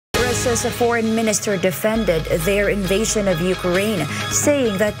Russia's foreign minister defended their invasion of Ukraine,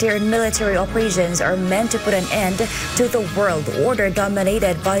 saying that their military operations are meant to put an end to the world order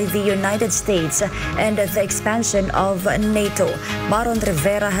dominated by the United States and the expansion of NATO. Baron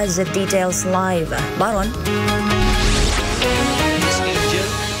Rivera has the details live. Baron?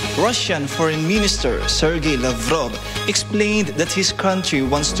 Russian Foreign Minister Sergei Lavrov explained that his country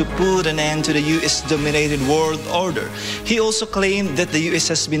wants to put an end to the US-dominated world order. He also claimed that the US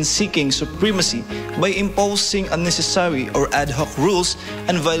has been seeking supremacy by imposing unnecessary or ad hoc rules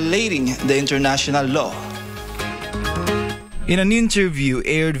and violating the international law. In an interview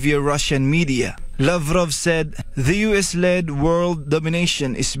aired via Russian media, Lavrov said the US-led world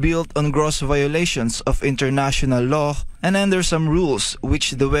domination is built on gross violations of international law and under some rules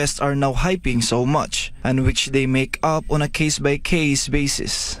which the West are now hyping so much and which they make up on a case-by-case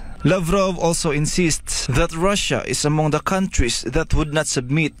basis. Lavrov also insists that Russia is among the countries that would not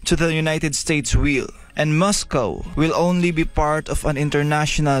submit to the United States' will, and Moscow will only be part of an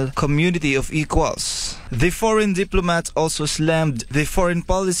international community of equals. The foreign diplomat also slammed the foreign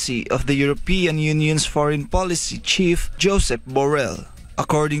policy of the European Union's foreign policy chief, Joseph Borrell.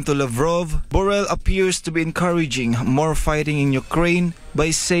 According to Lavrov, Borrell appears to be encouraging more fighting in Ukraine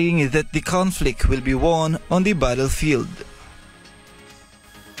by saying that the conflict will be won on the battlefield.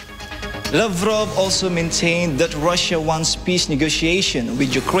 Lavrov also maintained that Russia wants peace negotiation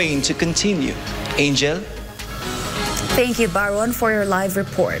with Ukraine to continue. Angel? Thank you, Baron, for your live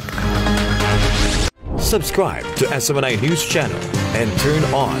report. Subscribe to SMNI News Channel and turn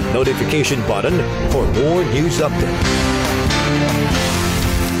on notification button for more news updates.